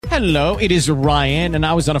Hello, it is Ryan, and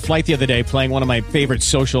I was on a flight the other day playing one of my favorite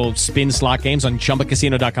social spin slot games on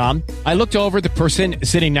ChumbaCasino.com. I looked over at the person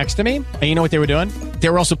sitting next to me, and you know what they were doing? They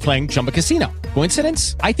were also playing Chumba Casino.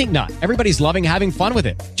 Coincidence? I think not. Everybody's loving having fun with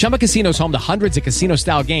it. Chumba Casino is home to hundreds of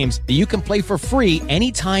casino-style games that you can play for free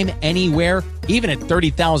anytime, anywhere, even at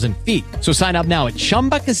 30,000 feet. So sign up now at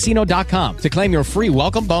ChumbaCasino.com to claim your free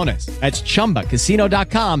welcome bonus. That's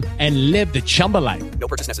ChumbaCasino.com and live the Chumba life. No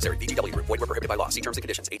purchase necessary. VGW. Void where prohibited by law. See terms and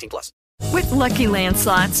conditions. 18+. With Lucky Land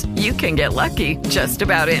Slots, you can get lucky just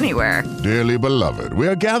about anywhere. Dearly beloved, we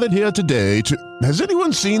are gathered here today to... Has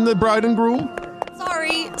anyone seen the bride and groom?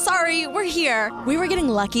 Sorry, we're here. We were getting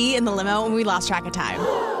lucky in the limo and we lost track of time.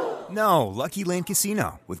 No, Lucky Land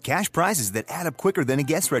Casino, with cash prizes that add up quicker than a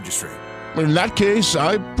guest registry. In that case,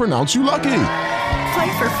 I pronounce you lucky.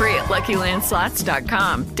 Play for free at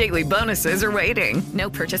LuckyLandSlots.com. Daily bonuses are waiting. No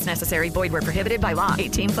purchase necessary. Void where prohibited by law.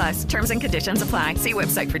 18+. Terms and conditions apply. See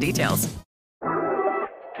website for details.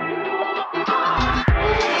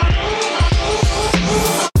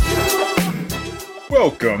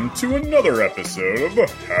 Welcome to another episode of the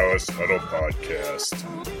House Huddle Podcast.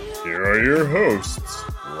 Here are your hosts,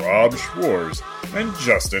 Rob Schwartz and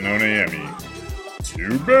Justin Onayemi,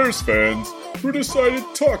 two Bears fans who decided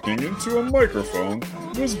talking into a microphone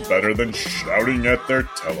was better than shouting at their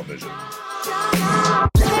television.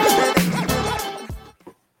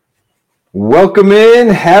 Welcome in,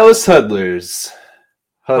 House Huddlers.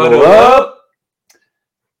 Huddle up.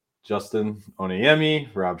 Justin Onayemi,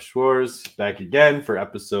 Rob Schwartz, back again for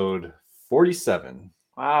episode 47.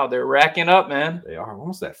 Wow, they're racking up, man. They are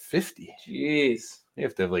almost at 50. Jeez. You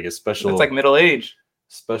have to have like a special... It's like middle age.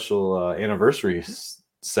 Special anniversary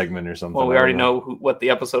segment or something. Well, we already know what the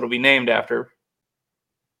episode will be named after.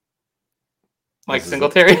 Mike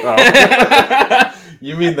Singletary. Oh.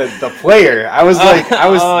 You mean the player? I was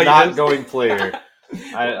not going player.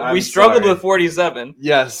 We struggled with 47.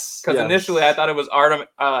 Yes. Because initially I thought it was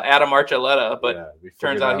Adam Archuleta, but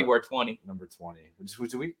turns out he wore 20. Number 20.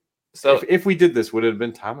 So if we did this, would it have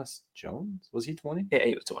been Thomas Jones? Was he 20? Yeah,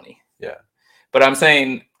 he was 20. Yeah. But I'm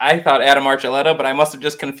saying I thought Adam Archuleta, but I must have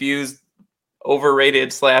just confused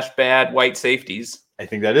overrated / bad white safeties. I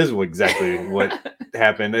think that is exactly what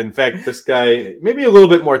happened. In fact, this guy, maybe a little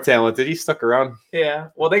bit more talented. He stuck around. Yeah.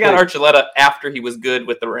 Well, they got Archuleta after he was good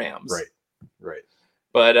with the Rams. Right.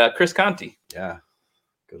 But Chris Conte. Yeah.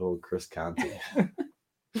 Good old Chris Conte.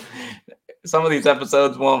 Some of these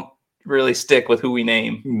episodes won't really stick with who we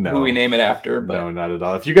name it after. But no, not at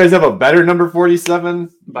all. If you guys have a better number 47,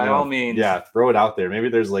 by all means. Yeah, throw it out there. Maybe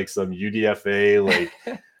there's like some UDFA like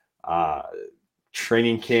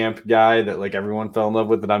training camp guy that like everyone fell in love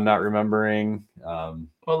with that I'm not remembering. Well,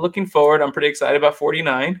 looking forward, I'm pretty excited about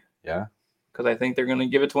 49. Yeah. Because I think they're going to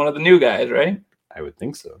give it to one of the new guys, right? I would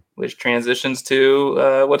think so. Which transitions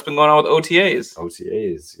to what's been going on with OTAs.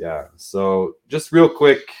 OTAs, yeah. So just real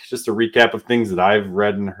quick, just a recap of things that I've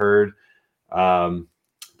read and heard. The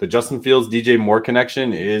Justin Fields DJ Moore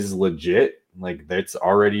connection is legit. Like that's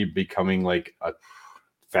already becoming like a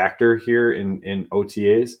factor here in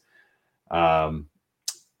OTAs.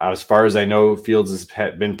 As far as I know, Fields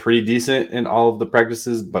has been pretty decent in all of the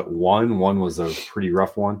practices, but one was a pretty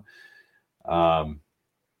rough one.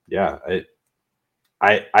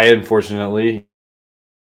 I unfortunately,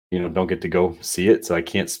 don't get to go see it, so I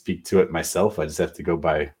can't speak to it myself. I just have to go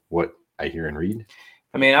by what I hear and read.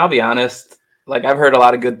 I mean, I'll be honest. Like, I've heard a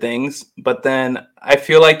lot of good things, but then I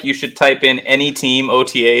feel like you should type in any team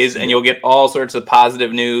OTAs and you'll get all sorts of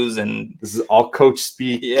positive news. And this is all coach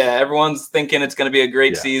speak. Yeah, everyone's thinking it's going to be a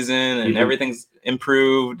great season and everything's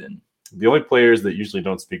improved. And the only players that usually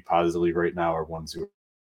don't speak positively right now are ones who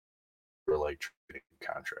are like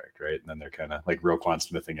contract, right? And then they're kind of like Roquan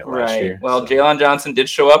Smithing it last year. Well, so. Jalen Johnson did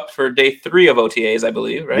show up for day 3 of OTAs, I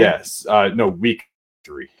believe, right? Yes. No, week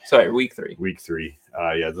 3. Sorry, week 3. Week 3.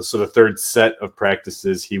 So the third set of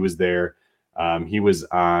practices, he was there. He was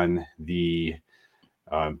on the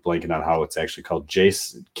blanking on how it's actually called,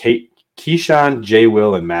 Keyshawn, J.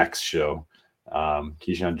 Will, and Max show.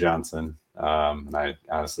 Keyshawn Johnson. And I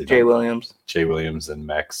honestly Jay Williams and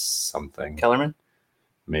Max something. Kellerman?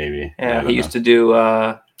 Maybe. Yeah, he used to do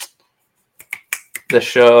the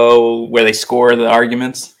show where they score the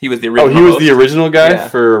arguments. He was the original. Oh, he was the original guy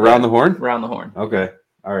for Around the Horn? Around the Horn. Okay.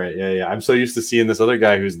 All right. Yeah. I'm so used to seeing this other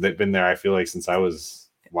guy who's been there, I feel like, since I was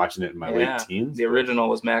watching it in my late teens. The original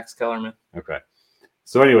was Max Kellerman. Okay.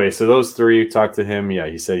 So anyway, those three talked to him. Yeah,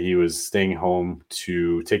 he said he was staying home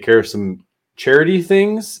to take care of some charity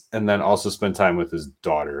things and then also spend time with his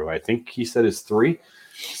daughter, who I think he said is 3.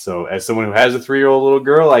 So as someone who has a 3-year-old little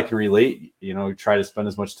girl, I can relate. Try to spend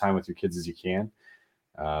as much time with your kids as you can.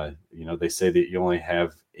 They say that you only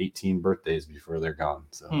have 18 birthdays before they're gone.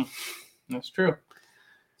 So That's true.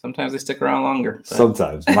 Sometimes they stick around longer. But...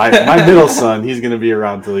 Sometimes. My middle son, he's going to be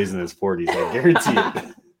around till he's in his 40s. I guarantee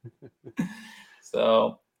it.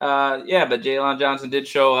 So, but Jalen Johnson did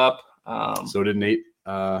show up. So did Nate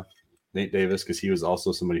Davis, because he was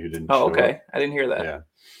also somebody who didn't show up. I didn't hear that. Yeah.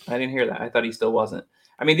 I didn't hear that. I thought he still wasn't.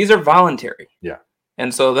 I mean, these are voluntary. Yeah.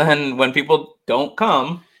 And so then when people don't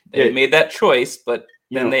come, they made that choice, but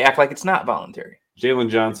then they act like it's not voluntary. Jalen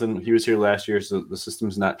Johnson, he was here last year, so the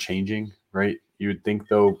system's not changing, right? You would think,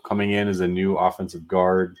 though, coming in as a new offensive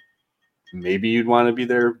guard, maybe you'd want to be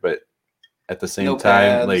there, but at the same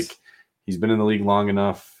time, like, he's been in the league long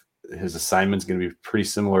enough. His assignment's going to be pretty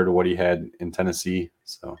similar to what he had in Tennessee.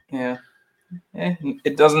 So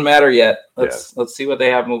it doesn't matter yet. Let's see what they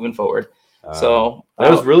have moving forward. So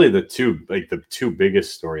that was really the two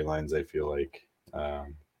biggest storylines, I feel like.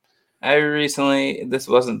 This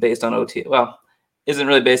wasn't based on OTA. Well, isn't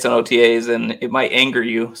really based on OTAs, and it might anger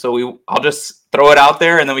you. So I'll just throw it out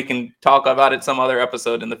there, and then we can talk about it some other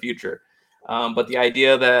episode in the future. But the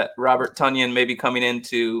idea that Robert Tonyan may be coming in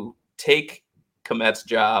to take Kmet's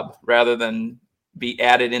job rather than be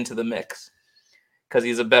added into the mix because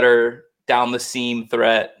he's a better down the seam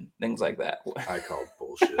threat, things like that. I call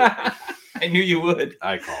bullshit. I knew you would.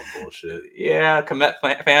 I call bullshit. Yeah,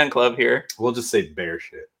 Kmet fan club here. We'll just say bear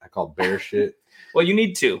shit. I call bear shit. Well, you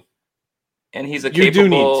need to. And he's a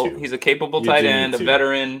capable tight end, a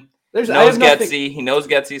veteran. He knows Getsy. He knows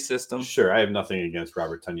Getsy's system. Sure, I have nothing against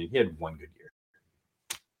Robert Tonyan. He had one good year.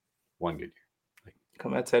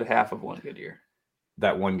 Kmet's had half of one good year.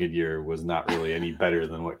 That one good year was not really any better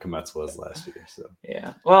than what Kmet's was last year. So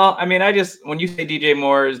yeah. Well, I mean, when you say DJ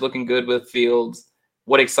Moore is looking good with Fields,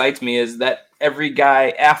 what excites me is that every guy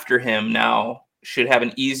after him now should have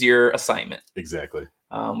an easier assignment. Exactly.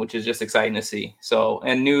 Which is just exciting to see. So,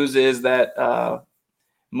 and news is that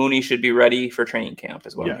Mooney should be ready for training camp,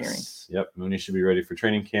 is what I'm hearing. Yep, Mooney should be ready for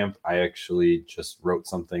training camp. I actually just wrote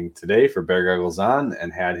something today for Bear Goggles On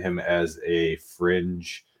and had him as a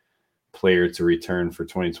fringe player to return for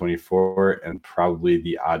 2024 and probably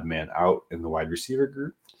the odd man out in the wide receiver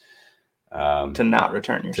group. To not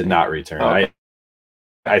return. Okay.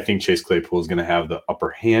 I think Chase Claypool is going to have the upper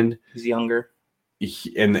hand. He's younger.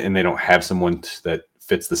 And they don't have someone that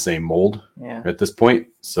fits the same mold at this point.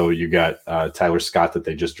 So you got Tyler Scott that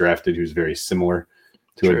they just drafted, who's very similar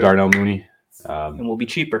to a Darnell Mooney. And will be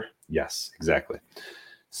cheaper. Yes, exactly.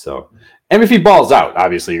 So, and if he balls out,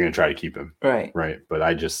 obviously you're going to try to keep him. Right. But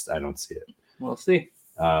I don't see it. We'll see.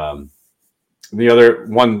 The other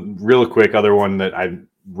one, real quick, that I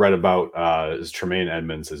read about is Tremaine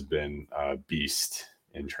Edmonds has been a beast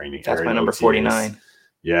in training. That's my number 49.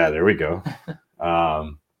 Yeah, there we go.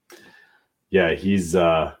 He's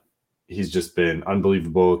just been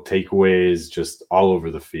unbelievable. Takeaways just all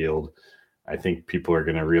over the field. I think people are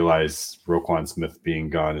going to realize Roquan Smith being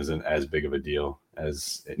gone isn't as big of a deal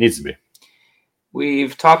as it needs to be.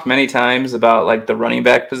 We've talked many times about like the running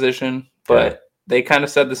back position, but they kind of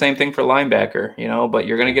said the same thing for linebacker, but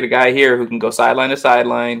you're going to get a guy here who can go sideline to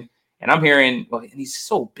sideline. And I'm hearing, and he's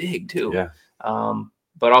so big too. Yeah.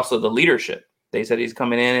 But also the leadership. They said he's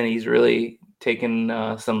coming in and he's really taking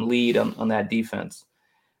some lead on that defense.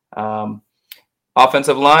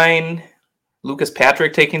 Offensive line, Lucas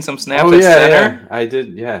Patrick taking some snaps at center. Yeah. I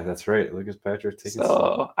did. Yeah, that's right. Lucas Patrick taking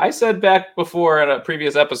some. I said back before in a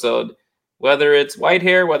previous episode, whether it's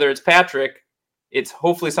Whitehair, whether it's Patrick, it's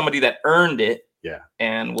hopefully somebody that earned it. Yeah.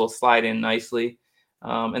 And will slide in nicely.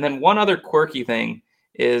 And then one other quirky thing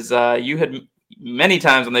is you had many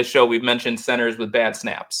times on this show, we've mentioned centers with bad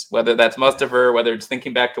snaps, whether that's Mustafa, whether it's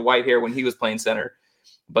thinking back to Whitehair when he was playing center.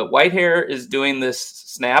 But Whitehair is doing this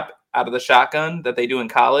snap out of the shotgun that they do in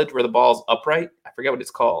college where the ball's upright. I forget what it's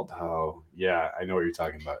called. Oh, yeah. I know what you're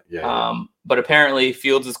talking about. Yeah. But apparently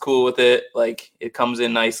Fields is cool with it. Like it comes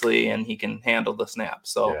in nicely and he can handle the snap.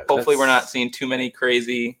 So hopefully we're not seeing too many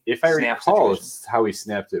crazy If I snap recall, situations. it's how he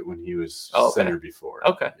snapped it when he was center before.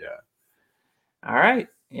 Okay. Yeah. All right.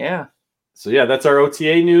 Yeah. So, that's our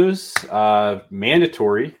OTA news.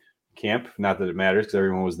 Mandatory camp. Not that it matters because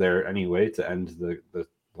everyone was there anyway to end the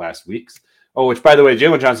last weeks. Oh, which, by the way,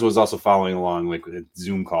 Jalen Johnson was also following along like with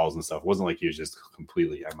Zoom calls and stuff. It wasn't like he was just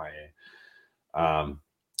completely MIA.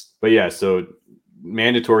 So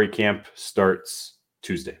mandatory camp starts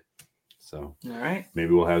Tuesday. So, all right.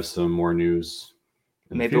 Maybe we'll have some more news.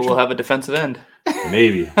 Maybe we'll have a defensive end.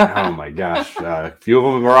 Maybe. Oh, my gosh. A few of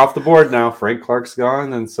them are off the board now. Frank Clark's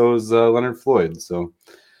gone, and so is Leonard Floyd. So,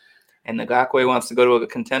 and Ngakwe wants to go to a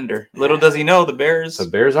contender. Little does he know the Bears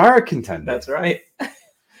are a contender. That's right.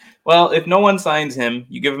 Well, if no one signs him,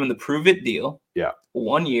 you give him the prove-it deal. Yeah.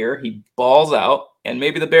 1 year. He balls out. and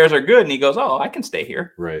maybe the Bears are good, and he goes, "Oh, I can stay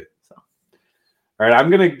here." Right. So, all right, I'm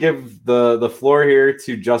gonna give the floor here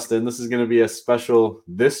to Justin. This is gonna be a special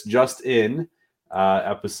 "This Just In"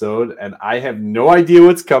 episode, and I have no idea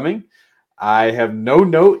what's coming. I have no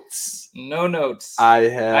notes. No notes. I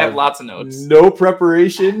have lots of notes. No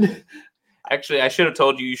preparation. Actually, I should have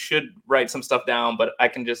told you you should write some stuff down, but I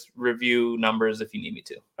can just review numbers if you need me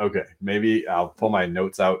to. Okay, maybe I'll pull my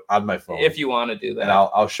notes out on my phone if you want to do that. And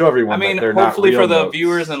I'll show everyone. I mean, that they're hopefully not for the notes.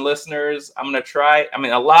 viewers and listeners, I'm going to try. I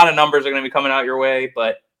mean, a lot of numbers are going to be coming out your way,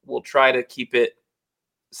 but we'll try to keep it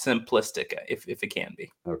simplistic if it can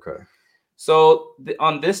be. Okay. So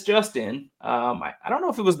on This Just In, I don't know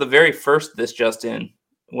if it was the very first This Just In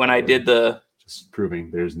when I did the. Just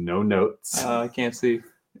proving there's no notes. I can't see.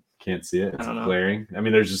 Can't see it. It's I don't know. glaring. I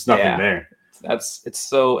mean, there's just nothing there. It's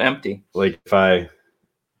so empty. Like if I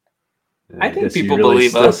think people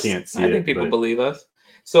believe us. Can't see I think people believe us.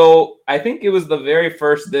 So I think it was the very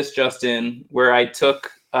first This Just In where I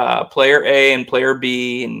took player A and player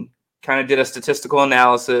B and kind of did a statistical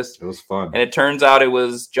analysis. It was fun. And it turns out it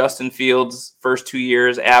was Justin Fields' first 2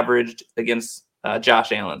 years averaged against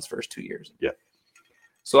Josh Allen's first 2 years. Yeah.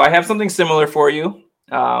 So I have something similar for you.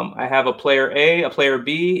 I have a player A, a player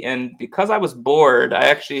B, and because I was bored, I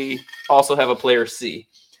actually also have a player C.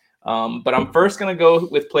 But I'm first going to go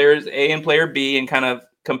with players A and player B and kind of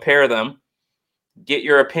compare them, get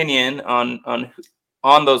your opinion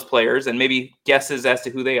on those players, and maybe guesses as to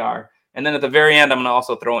who they are. And then at the very end, I'm going to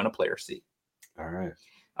also throw in a player C.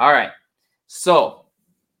 All right. So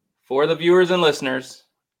for the viewers and listeners,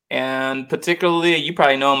 and particularly, you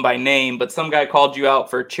probably know him by name, but some guy called you out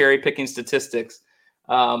for cherry picking statistics.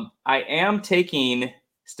 I am taking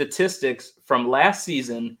statistics from last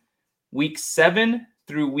season, week 7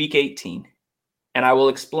 through week 18. And I will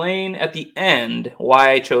explain at the end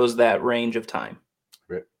why I chose that range of time.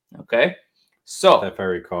 Right. Okay. So if I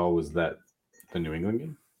recall, was that the New England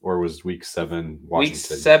game or was week 7 Washington? Week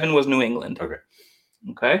 7 was New England.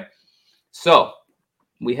 Okay. So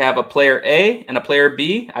we have a player A and a player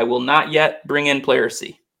B. I will not yet bring in player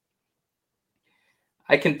C.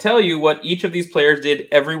 I can tell you what each of these players did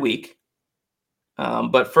every week.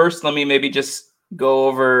 But first, let me maybe just go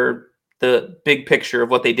over the big picture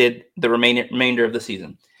of what they did the remainder of the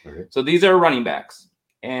season. Okay. So these are running backs,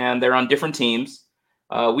 and they're on different teams.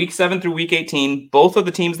 Week 7 through week 18, both of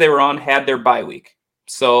the teams they were on had their bye week.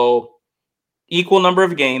 So equal number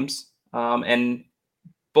of games, and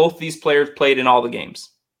both these players played in all the games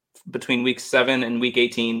between week 7 and week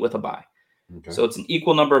 18 with a bye. Okay. So it's an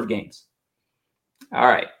equal number of games. All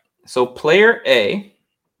right. So player A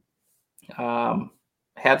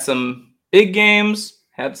had some big games,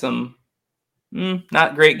 had some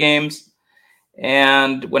not great games.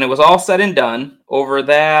 And when it was all said and done, over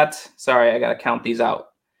that, sorry, I got to count these out.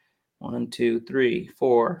 1, 2, 3,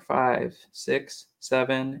 4, 5, 6,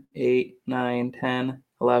 7, 8, 9, 10,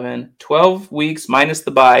 11, 12 weeks minus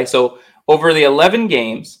the bye. So over the 11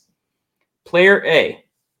 games, player A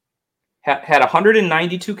had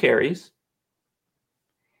 192 carries,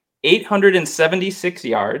 876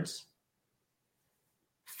 yards,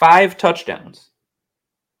 5 touchdowns.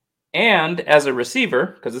 And as a receiver,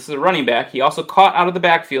 because this is a running back, he also caught out of the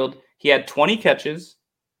backfield. He had 20 catches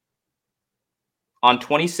on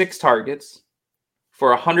 26 targets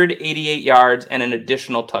for 188 yards and an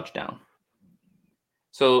additional touchdown.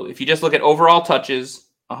 So if you just look at overall touches,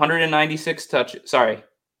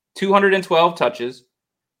 212 touches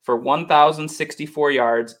for 1,064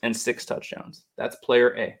 yards and 6 touchdowns. That's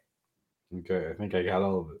player A. Okay, I think I got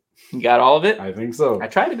all of it. You got all of it? I think so. I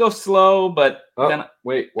tried to go slow, but then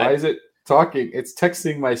wait, why is it talking? It's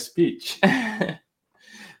texting my speech. All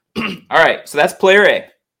right, so that's player A.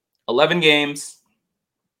 11 games.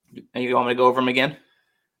 You want me to go over them again?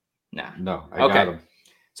 Nah. No, I got them.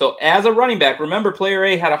 So as a running back, remember player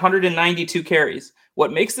A had 192 carries.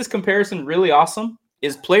 What makes this comparison really awesome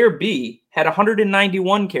is player B had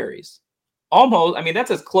 191 carries. Almost, I mean,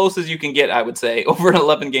 that's as close as you can get, I would say, over an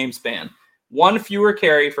 11-game span. 1 fewer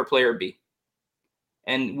carry for player B.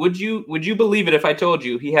 And would you believe it if I told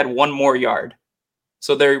you he had 1 more yard?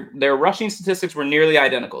 So their rushing statistics were nearly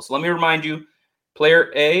identical. So let me remind you,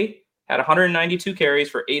 player A had 192 carries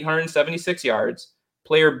for 876 yards.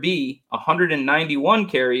 Player B, 191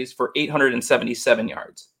 carries for 877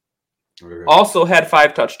 yards. Okay. Also had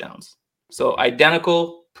 5 touchdowns. So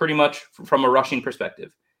identical pretty much from a rushing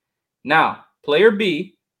perspective. Now, player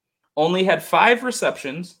B only had 5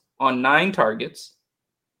 receptions on 9 targets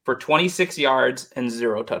for 26 yards and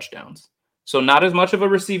 0 touchdowns. So not as much of a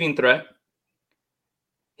receiving threat.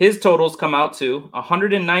 His totals come out to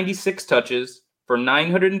 196 touches for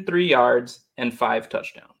 903 yards and 5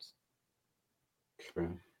 touchdowns. Okay.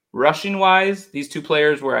 Rushing wise, these two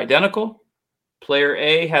players were identical. Player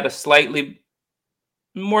A had a slightly,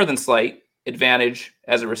 more than slight, advantage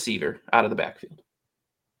as a receiver out of the backfield.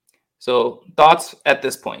 So thoughts at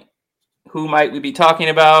this point? Who might we be talking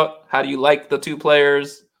about? How do you like the two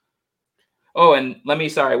players? Oh, and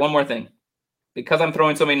one more thing. Because I'm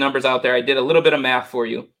throwing so many numbers out there, I did a little bit of math for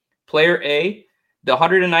you. Player A, the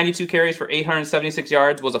 192 carries for 876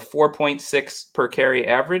 yards was a 4.6 per carry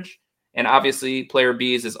average. And obviously, player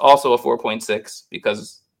B's is also a 4.6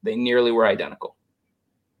 because they nearly were identical.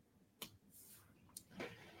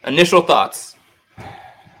 Initial thoughts.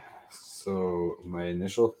 So my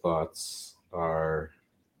initial thoughts are,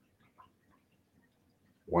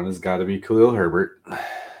 one has got to be Khalil Herbert.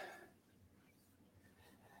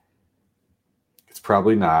 It's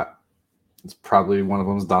probably not. It's probably one of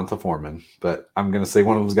them is Donta Foreman, but I'm going to say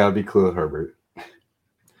one of them's got to be Khalil Herbert.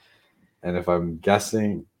 And if I'm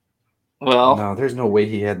guessing, well, no, there's no way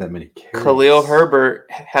he had that many carries. Khalil Herbert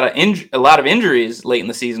had a lot of injuries late in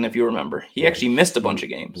the season, if you remember. He actually missed a bunch of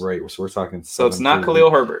games. Right, so we're talking. So it's not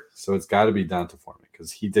Khalil Herbert. So it's got to be Donta Foreman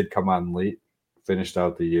because he did come on late, finished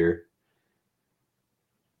out the year.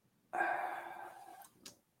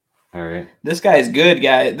 All right. This guy's good,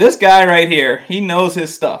 guy. This guy right here, he knows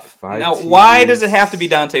his stuff. Now, why does it have to be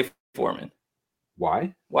Donta Foreman?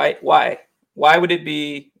 Why? Why would it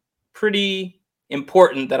be pretty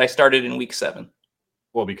important that I started in week 7?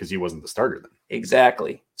 Well, because he wasn't the starter then.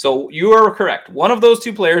 Exactly. So you are correct. One of those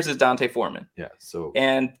two players is Donta Foreman. Yeah. So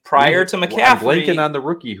and prior to McCaffrey, I'm blanking on the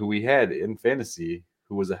rookie who we had in fantasy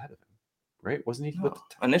who was ahead of him, right? Wasn't he?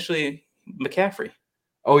 Initially McCaffrey.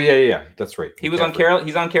 Oh yeah. That's right. He was on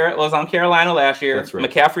Carolina last year. That's right.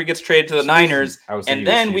 McCaffrey gets traded to the Niners, and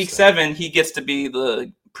then week 7 he gets to be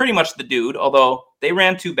pretty much the dude. Although they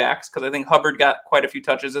ran two backs because I think Hubbard got quite a few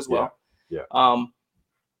touches as well. Yeah.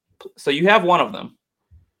 So you have one of them.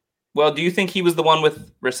 Well, do you think he was the one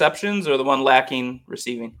with receptions or the one lacking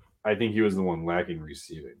receiving? I think he was the one lacking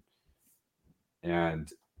receiving. And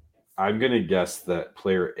I'm going to guess that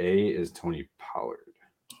player A is Tony Pollard.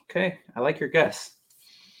 Okay, I like your guess.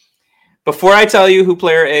 Before I tell you who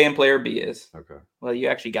player A and player B is, okay. Well, you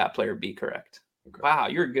actually got player B correct. Okay. Wow,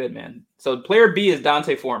 you're good, man. So player B is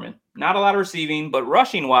Donta Foreman. Not a lot of receiving, but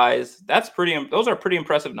rushing wise, those are pretty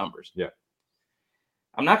impressive numbers. Yeah.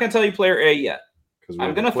 I'm not going to tell you player A yet.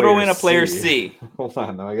 I'm going to throw in a player C. Hold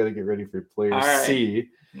on. Now I got to get ready for player right. C.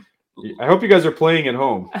 I hope you guys are playing at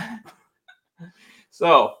home.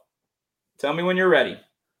 So, tell me when you're ready.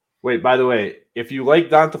 Wait, by the way, if you like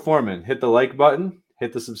Donta Foreman, hit the like button,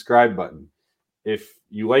 hit the subscribe button. If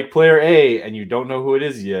you like player A and you don't know who it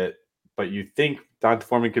is yet, but you think Donta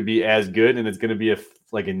Foreman could be as good and it's going to be a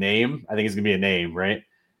name, I think it's going to be a name, right?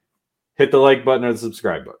 Hit the like button or the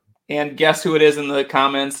subscribe button. And guess who it is in the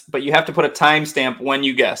comments, but you have to put a timestamp when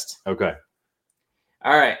you guessed. Okay.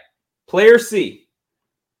 All right. Player C.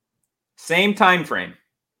 Same time frame.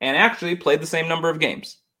 And actually played the same number of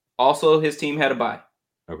games. Also, his team had a bye.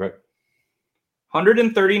 Okay.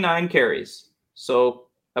 139 carries. So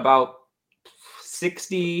about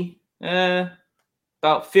 60,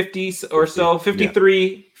 about 50 or so,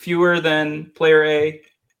 53 fewer than player A,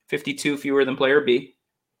 52 fewer than player B.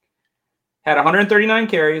 Had 139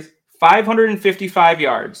 carries, 555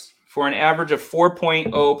 yards for an average of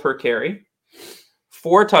 4.0 per carry,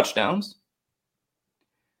 4 touchdowns,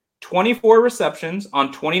 24 receptions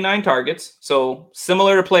on 29 targets. So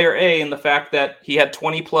similar to player A in the fact that he had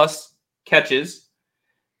 20 plus catches.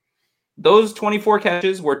 Those 24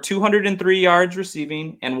 catches were 203 yards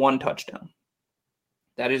receiving and 1 touchdown.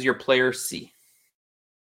 That is your player C.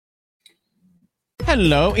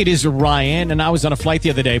 Hello, it is Ryan, and I was on a flight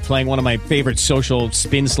the other day playing one of my favorite social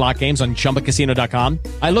spin slot games on ChumbaCasino.com.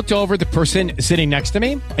 I looked over at the person sitting next to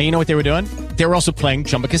me, and you know what they were doing? They were also playing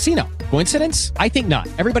Chumba Casino. Coincidence? I think not.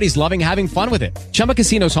 Everybody's loving having fun with it. Chumba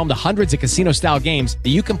Casino is home to hundreds of casino-style games that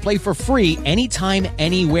you can play for free anytime,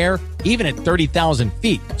 anywhere, even at 30,000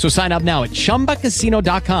 feet. So sign up now at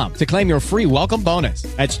ChumbaCasino.com to claim your free welcome bonus.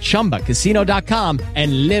 That's ChumbaCasino.com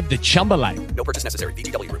and live the Chumba life. No purchase necessary.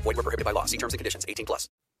 VGW. Void where prohibited by law. See terms and conditions. 18 plus.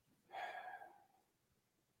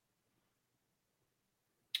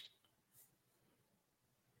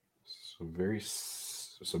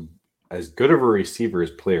 So as good of a receiver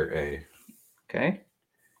as player A. Okay.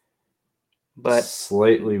 But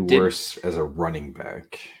slightly worse as a running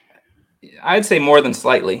back. I'd say more than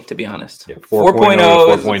slightly, to be honest. Yeah,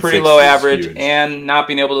 4.0 is a pretty low average, and not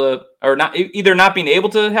being able to, or not either not being able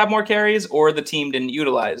to have more carries, or the team didn't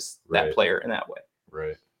utilize that player in that way.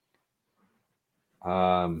 Right.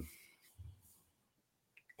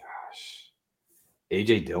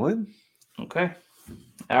 AJ Dillon. Okay.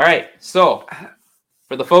 All right. So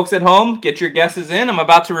For the folks at home, get your guesses in. I'm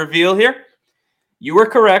about to reveal here. You were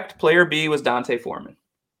correct. Player B was Dante Foreman.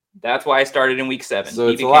 That's why I started in week 7. So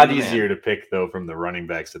it's a lot easier to pick, though, from the running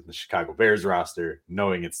backs in the Chicago Bears roster,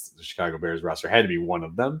 knowing it's the Chicago Bears roster had to be one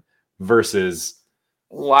of them, versus...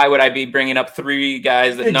 Why would I be bringing up 3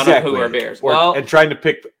 guys that none of who are Bears? And trying to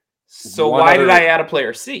pick... So why did I add a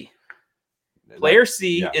player C? Player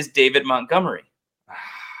C is David Montgomery.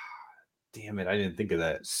 Damn it, I didn't think of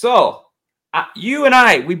that. So you and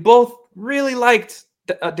I, we both really liked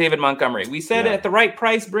David Montgomery. We said at the right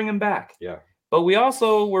price, bring him back. Yeah. But we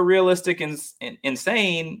also were realistic in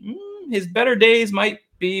saying his better days might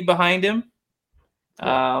be behind him.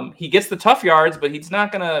 He gets the tough yards, but he's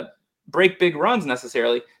not going to break big runs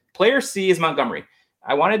necessarily. Player C is Montgomery.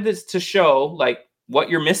 I wanted this to show like what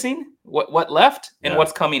you're missing, what left, and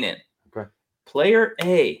what's coming in. Okay. Player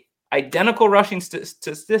A, identical rushing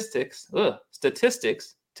statistics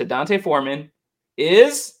to Dante Foreman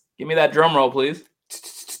is, give me that drum roll, please,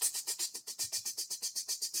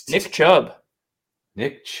 Nick Chubb.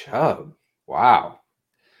 Nick Chubb. Wow.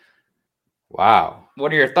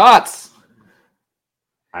 What are your thoughts?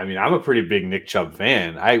 I mean, I'm a pretty big Nick Chubb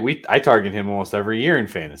fan. I target him almost every year in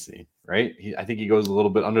fantasy, right? I think he goes a little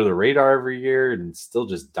bit under the radar every year and still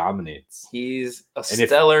just dominates. He's a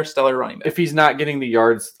stellar running back. If he's not getting the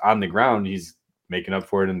yards on the ground, he's making up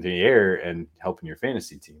for it in the air and helping your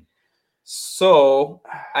fantasy team. So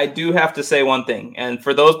I do have to say one thing. And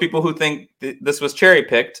for those people who think this was cherry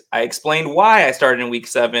picked, I explained why I started in week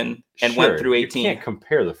 7 and went through 18. You can't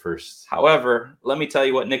compare the first. However, let me tell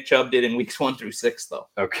you what Nick Chubb did in weeks 1 through 6, though.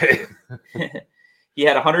 Okay. He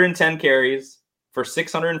had 110 carries for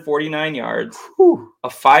 649 yards, a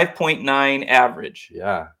 5.9 average.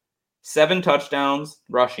 Yeah. 7 touchdowns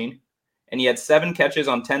rushing, and he had 7 catches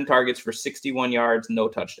on 10 targets for 61 yards, no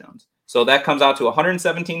touchdowns. So that comes out to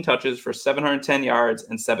 117 touches for 710 yards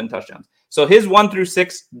and 7 touchdowns. So his 1 through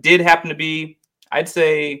 6 did happen to be, I'd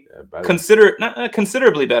say,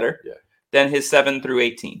 considerably better than his 7 through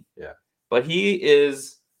 18. Yeah. But he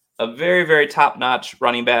is a very, very top-notch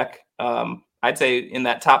running back. I'd say in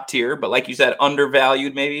that top tier, but like you said,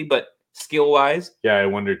 undervalued maybe, but skill-wise. Yeah, I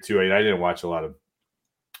wondered too. I didn't watch a lot of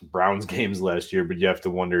Browns games last year, but you have to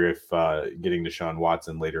wonder if getting Deshaun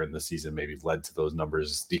Watson later in the season maybe led to those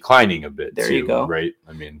numbers declining a bit. There you go. Right?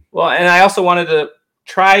 I mean, well, and I also wanted to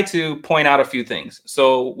try to point out a few things.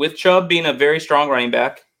 So with Chubb being a very strong running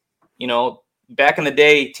back, back in the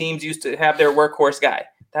day, teams used to have their workhorse guy.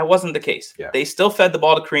 That wasn't the case. Yeah. They still fed the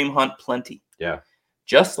ball to Kareem Hunt plenty. Yeah.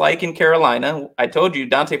 Just like in Carolina, I told you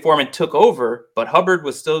Dante Foreman took over, but Hubbard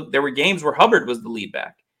was still, there were games where Hubbard was the lead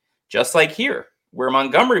back. Just like here, where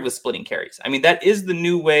Montgomery was splitting carries. I mean, that is the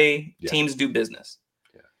new way teams do business.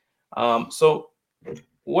 Yeah. So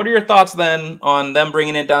what are your thoughts then on them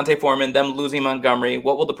bringing in Dante Foreman, them losing Montgomery?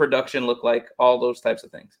 What will the production look like? All those types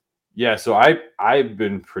of things. Yeah, so I've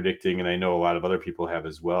been predicting, and I know a lot of other people have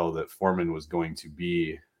as well, that Foreman was going to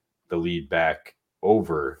be the lead back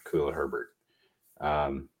over Khalil Herbert.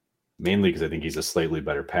 Mainly because I think he's a slightly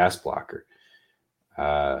better pass blocker.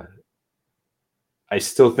 I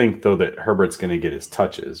still think, though, that Herbert's going to get his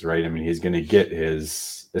touches, right? I mean, he's going to get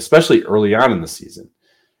his, especially early on in the season.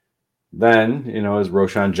 Then, as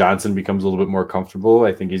Roschon Johnson becomes a little bit more comfortable,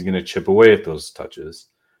 I think he's going to chip away at those touches.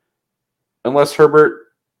 Unless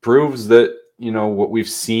Herbert proves that, what we've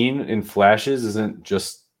seen in flashes isn't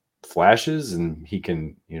just flashes, and he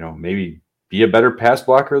can, maybe be a better pass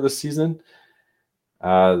blocker this season.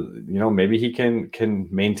 Maybe he can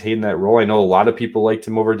maintain that role. I know a lot of people liked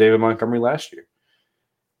him over David Montgomery last year.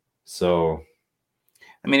 So,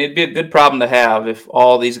 I mean, it'd be a good problem to have if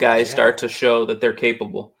all these guys start to show that they're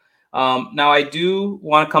capable. Now, I do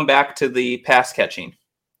want to come back to the pass catching.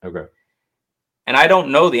 Okay. And I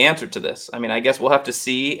don't know the answer to this. I mean, I guess we'll have to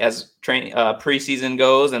see as preseason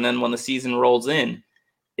goes, and then when the season rolls in.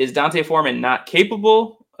 Is Dante Foreman not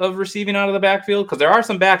capable of receiving out of the backfield? Because there are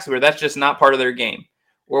some backs where that's just not part of their game.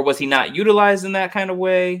 Or was he not utilized in that kind of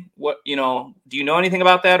way? What do you know anything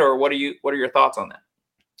about that, or what are your thoughts on that?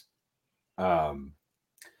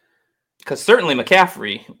 Because certainly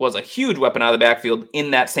McCaffrey was a huge weapon out of the backfield in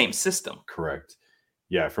that same system. Correct.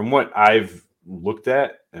 Yeah, from what I've looked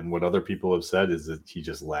at and what other people have said is that he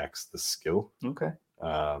just lacks the skill. Okay.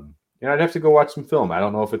 I'd have to go watch some film. I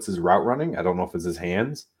don't know if it's his route running. I don't know if it's his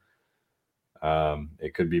hands.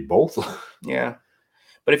 It could be both. Yeah.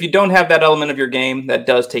 But if you don't have that element of your game, that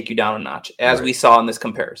does take you down a notch, as we saw in this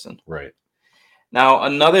comparison. Right. Now,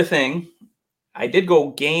 another thing, I did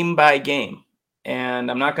go game by game. And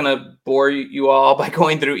I'm not going to bore you all by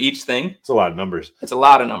going through each thing. It's a lot of numbers. It's a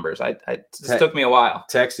lot of numbers. It took me a while.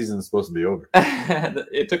 Tax season is supposed to be over.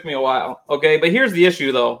 It took me a while. Okay, but here's the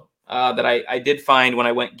issue, though, that I did find when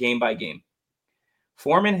I went game by game.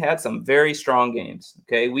 Foreman had some very strong games.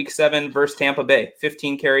 Okay, Week 7 versus Tampa Bay,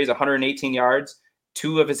 15 carries, 118 yards.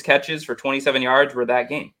 2 of his catches for 27 yards were that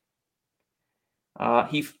game.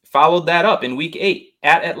 He followed that up in Week 8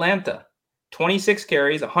 at Atlanta, 26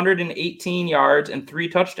 carries, 118 yards, and 3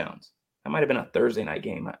 touchdowns. That might have been a Thursday night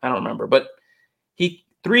game. I don't remember, but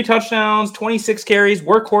 3 touchdowns, 26 carries,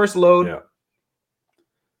 workhorse load. Yeah.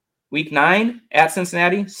 Week 9 at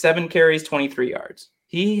Cincinnati, 7 carries, 23 yards.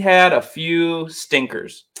 He had a few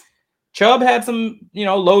stinkers. Chubb had some,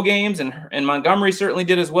 low games, and Montgomery certainly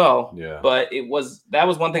did as well. Yeah. But that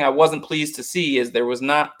was one thing I wasn't pleased to see, is there was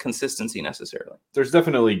not consistency necessarily. There's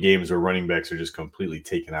definitely games where running backs are just completely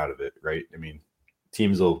taken out of it, right? I mean,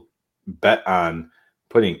 teams will bet on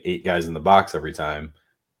putting 8 guys in the box every time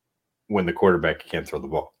when the quarterback can't throw the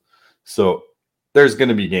ball. So there's going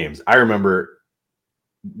to be games. I remember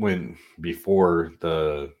before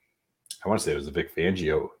I want to say it was the Vic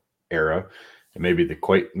Fangio era, and maybe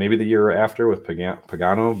the year after with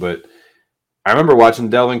Pagano, but I remember watching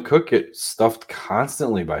Dalvin Cook get stuffed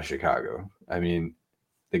constantly by Chicago. I mean,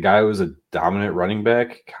 the guy was a dominant running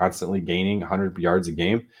back, constantly gaining 100 yards a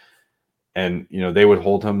game, and they would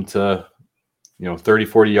hold him to 30,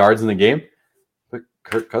 40 yards in the game, but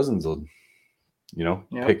Kirk Cousins will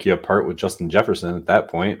pick you apart with Justin Jefferson at that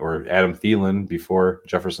point, or Adam Thielen before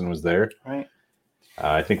Jefferson was there. Right.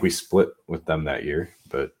 I think we split with them that year,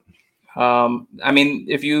 but I mean,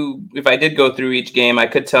 if I did go through each game, I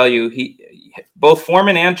could tell you both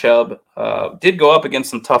Foreman and Chubb did go up against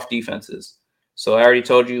some tough defenses. So I already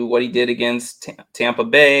told you what he did against Tampa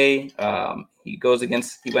Bay. He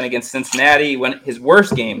went against Cincinnati. His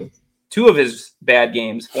worst game, 2 of his bad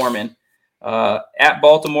games, Foreman, at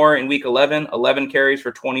Baltimore in Week 11, 11 carries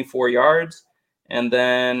for 24 yards. And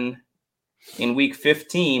then in Week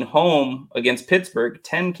 15, home against Pittsburgh,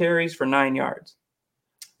 10 carries for 9 yards.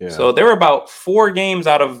 Yeah. So there were about 4 games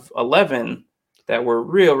out of 11 that were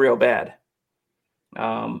real, real bad.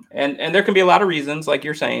 And there can be a lot of reasons, like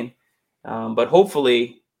you're saying. But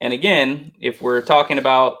hopefully, and again, if we're talking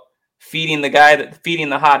about feeding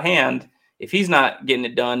the hot hand, if he's not getting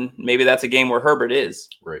it done, maybe that's a game where Herbert is.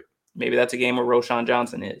 Right. Maybe that's a game where Roshan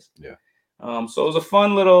Johnson is. Yeah. So it was a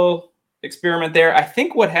fun little experiment there. I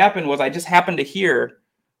think what happened was I just happened to hear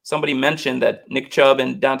somebody mentioned that Nick Chubb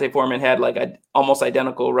and Dante Foreman had almost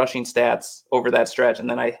identical rushing stats over that stretch, and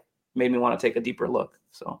then made me want to take a deeper look.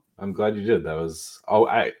 So I'm glad you did. That was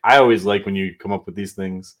I always like when you come up with these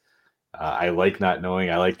things. I like not knowing.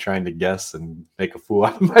 I like trying to guess and make a fool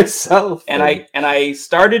out of myself. And I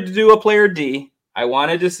started to do a player D. I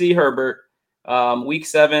wanted to see Herbert. Week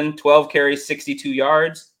 7, 12 carries, 62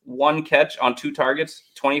 yards, 1 catch on 2 targets,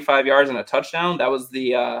 25 yards and a touchdown. That was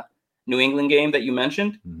the New England game that you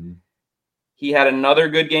mentioned. Mm-hmm. He had another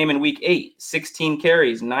good game in Week 8, 16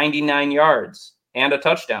 carries, 99 yards, and a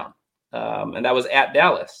touchdown. And that was at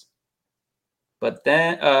Dallas. But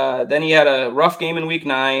then he had a rough game in Week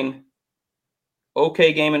 9,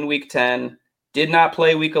 okay game in Week 10, did not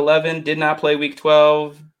play Week 11, did not play Week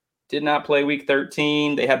 12, did not play Week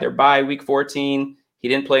 13. They had their bye Week 14. He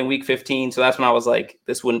didn't play in Week 15. So that's when I was like,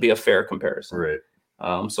 this wouldn't be a fair comparison. Right.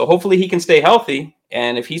 So hopefully he can stay healthy.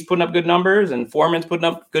 And if he's putting up good numbers and Foreman's putting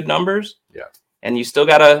up good numbers, yeah. And you still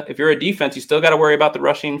if you're a defense, you still got to worry about the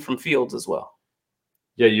rushing from Fields as well.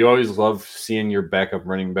 Yeah, you always love seeing your backup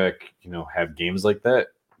running back, have games like that.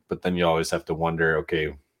 But then you always have to wonder,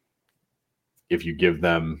 okay, if you give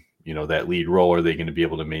them, that lead role, are they going to be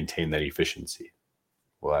able to maintain that efficiency?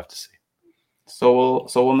 We'll have to see. So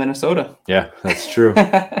will Minnesota. Yeah, that's true.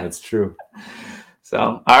 That's true. So,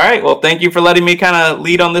 all right. Well, thank you for letting me kind of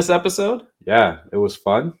lead on this episode. Yeah, it was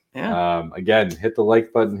fun. Yeah. Again, hit the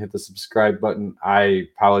like button, hit the subscribe button. I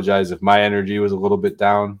apologize if my energy was a little bit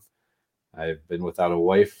down. I've been without a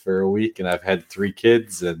wife for a week, and I've had 3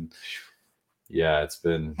 kids, and yeah, it's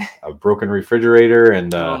been a broken refrigerator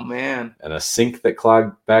and and a sink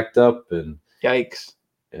that backed up, and yikes.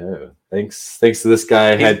 Yeah, thanks to this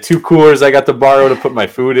guy. I had 2 coolers I got to borrow to put my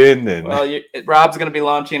food in. And Rob's going to be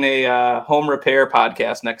launching a home repair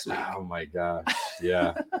podcast next week. Oh my gosh!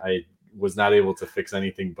 Yeah, I was not able to fix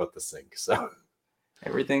anything but the sink. So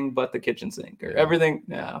everything but the kitchen sink, or everything.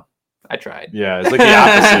 No, I tried. Yeah, it's like the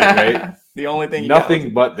opposite, right? The only thing.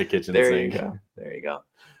 Nothing but the kitchen sink. There you go.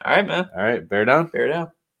 All right, man. All right, bear down. Bear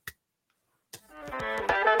down.